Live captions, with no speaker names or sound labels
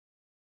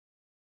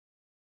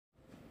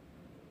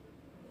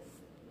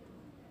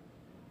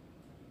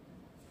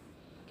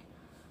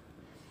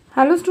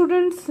Hello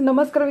students,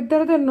 नमस्कार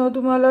विद्यार्थ्यांनो.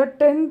 तुम्हाला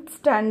 10th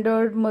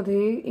स्टँडर्ड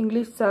मध्ये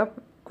इंग्लिशचा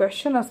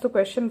क्वेश्चन असतो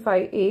क्वेश्चन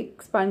 5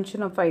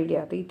 एक्सपान्शन ऑफ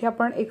आयडिया. तर इथे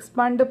आपण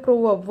expand the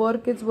proverb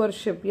work is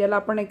worship याला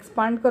आपण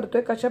एक्सपांड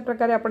करतोय. कशा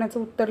प्रकारे आपण याचं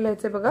उत्तर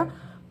लिहायचंय बघा.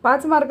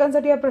 5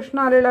 मार्कांसाठी हा प्रश्न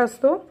आलेला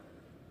असतो.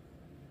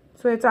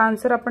 सो याचा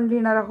आन्सर आपण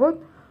लिहिणार आहोत.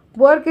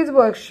 Work is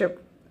worship.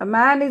 A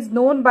man is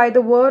known by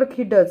the work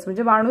he does.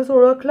 म्हणजे माणूस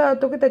ओळखला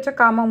जातो की त्याच्या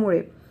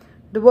कामामुळे.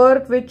 The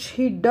work which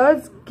he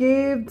does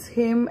gives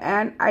him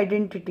an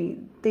identity.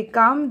 ते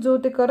काम जो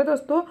ते करत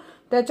असतो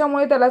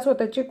त्याच्यामुळे त्याला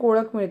स्वतःची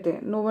ओळख मिळते.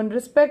 No one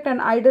respect an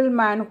idle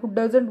man who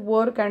doesn't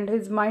work and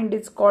his mind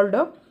is called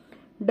a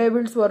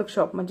devil's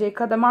workshop. म्हणजे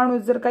एखादा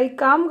माणूस जर काही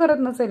काम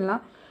करत नसेल ना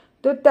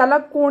तर त्याला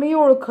कोणी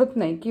ओळखत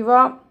नाही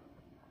किंवा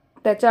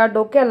त्याच्या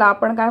डोक्याला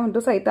आपण काय म्हणतो,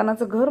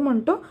 सैतानाचं घर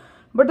म्हणतो.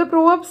 But the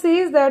proverb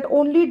says that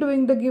only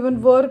doing the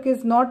given work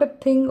is not a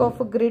thing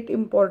of a great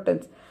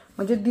importance.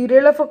 म्हणजे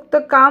दिलेलं फक्त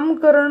काम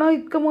करणं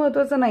इतकं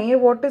महत्त्वाचं नाहीये.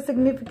 What is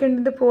significant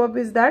in the proverb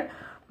is that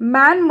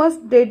man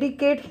must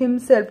dedicate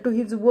himself to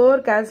his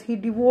work as he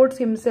devotees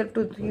himself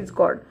to his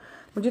God.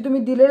 म्हणजे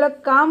तुम्ही दिलेलं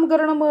काम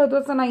करणं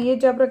महत्त्वाचं नाहीये.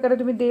 ज्या प्रकारे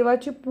तुम्ही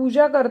देवाची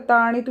पूजा करता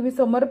आणि तुम्ही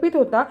समर्पित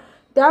होता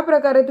त्या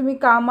प्रकारे तुम्ही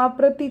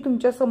कामाप्रती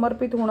तुमच्या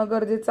समर्पित होणं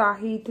गरजेचं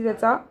आहे. इथे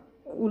त्याचा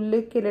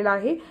उल्लेख केलेला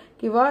आहे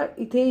किंवा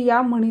इथे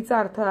या म्हणीचा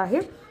अर्थ आहे.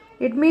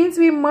 It means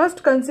we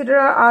must consider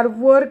our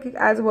work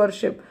as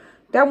worship.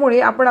 त्यामुळे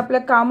आपण आपल्या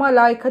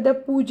कामाला एखाद्या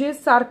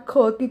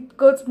पूजेसारखं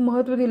तितकंच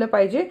महत्त्व दिलं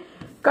पाहिजे.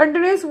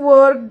 Continuous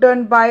work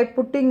done by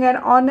putting an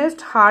honest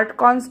heart,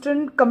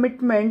 constant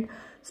commitment,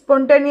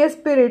 spontaneous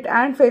spirit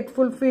and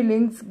faithful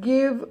feelings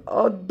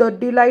give the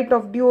delight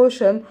of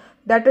devotion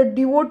that a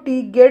devotee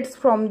gates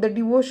from the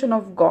devotion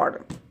of God.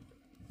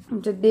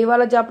 म्हणजे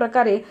देवाला ज्या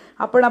प्रकारे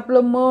आपण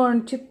आपलं मन,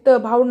 चित्त,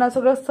 भावना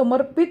सगळं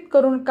समर्पित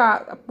करून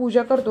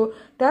पूजा करतो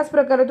त्याच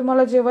प्रकारे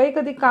तुम्हाला जेव्हाही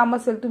कधी काम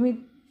असेल तुम्ही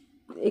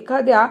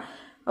एखाद्या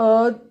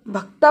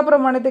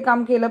भक्ताप्रमाणे ते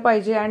काम केलं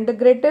पाहिजे. And the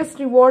greatest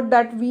reward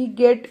that we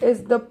get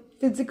is the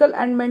physical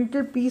and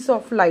mental peace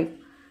of life.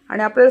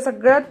 आणि आपल्याला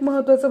सगळ्यात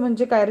महत्त्वाचं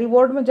म्हणजे काय,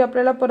 रिवॉर्ड म्हणजे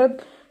आपल्याला परत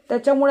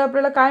त्याच्यामुळे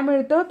आपल्याला काय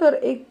मिळतं तर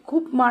एक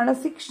खूप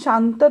मानसिक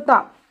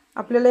शांतता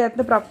आपल्याला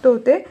यातनं प्राप्त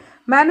होते.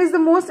 Man is the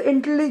most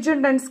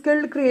intelligent and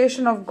skilled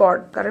creation of God.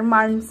 कारण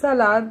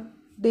माणसाला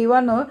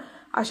देवानं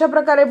अशा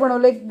प्रकारे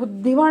बनवलं, एक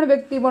बुद्धिमान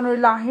व्यक्ती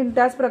बनवलेला आहे आणि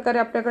त्याच प्रकारे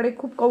आपल्याकडे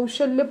खूप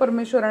कौशल्य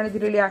परमेश्वराने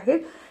दिलेली आहेत.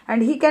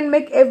 And he can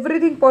make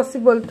everything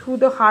possible through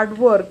the hard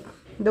work.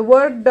 The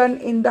work done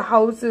in the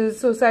houses,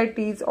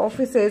 societies,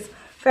 offices,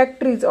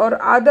 factories और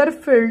other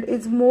field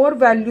is more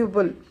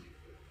valuable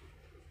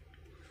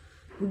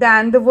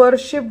than the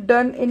worship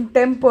done in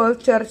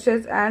temples,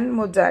 churches and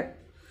mosaic.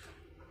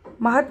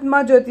 Mahatma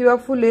Jyotiba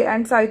Phule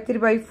and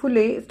Savitribai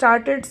Phule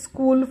started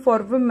school for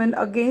women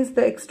against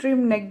the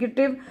extreme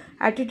negative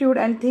attitude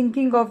and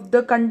thinking of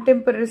the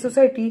contemporary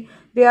society.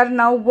 They are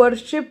now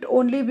worshipped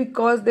only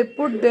because they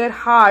put their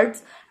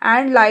hearts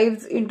and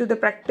lives into the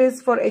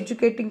practice for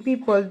educating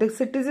people. The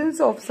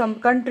citizens of some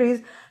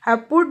countries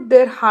have put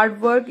their hard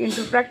work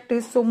into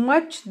practice so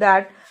much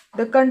that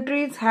the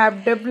countries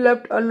have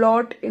developed a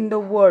lot in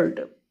the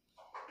world.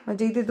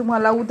 म्हणजे इथे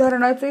तुम्हाला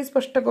उदाहरणाचंही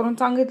स्पष्ट करून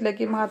सांगितलं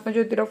की महात्मा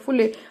ज्योतिराव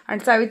फुले आणि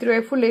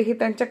सावित्रीबाई फुले हे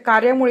त्यांच्या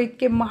कार्यामुळे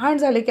इतके महान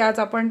झाले की आज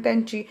आपण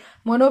त्यांची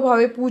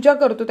मनोभावे पूजा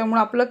करतो.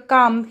 त्यामुळे आपलं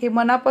काम हे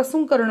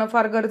मनापासून करणं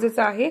फार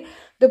गरजेचं आहे.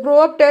 The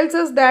proverb tells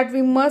us that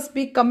we must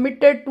be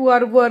committed to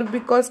our work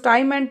because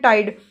time and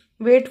tied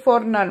weight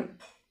for none.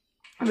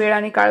 वेळ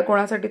आणि काळ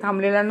कोणासाठी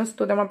थांबलेला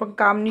नसतो, त्यामुळे आपण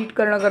काम नीट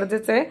करणं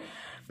गरजेचं आहे.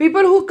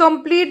 People who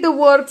complete the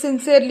work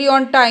sincerely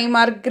on time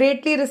are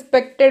greatly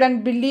respected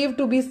and believed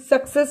to be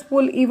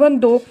successful even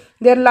though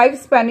their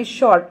lifespan is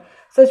short.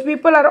 Such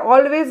people are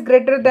always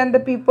greater than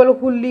the people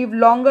who live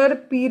longer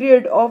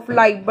period of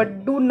life but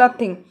do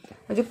nothing.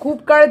 म्हणजे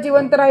खूप काळ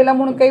जिवंत राहिला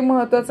म्हणून काही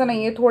महत्त्वाचं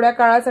नाहीये. थोड्या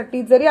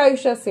काळासाठी जरी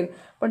आयुष्य असेल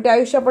पण ते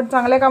आयुष्य आपण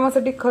चांगल्या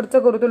कामासाठी खर्च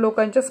करू तर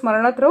लोकांच्या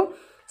स्मरणात राहू.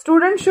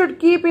 Students should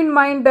keep in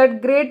mind that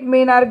great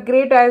men are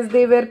great as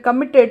they were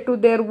committed to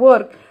their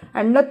work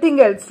and nothing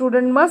else.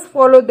 Students must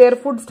follow their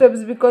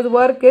footsteps because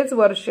work is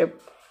worship.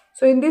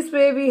 So in this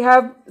way we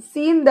have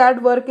seen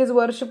that work is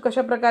worship.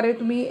 कशा प्रकारे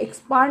तुम्ही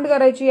expand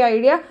करायची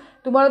idea.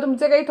 तुम्हाला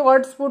तुमचे काही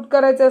thoughts put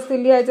करायचे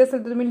असतील, लिहायचे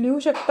असेल तर तुम्ही लिहू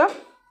शकता.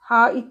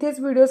 हा इथेच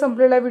व्हिडिओ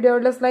संपलेला. व्हिडिओ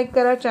आवडल्यास लाईक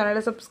करा,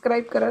 चॅनलला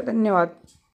सबस्क्राईब करा. धन्यवाद.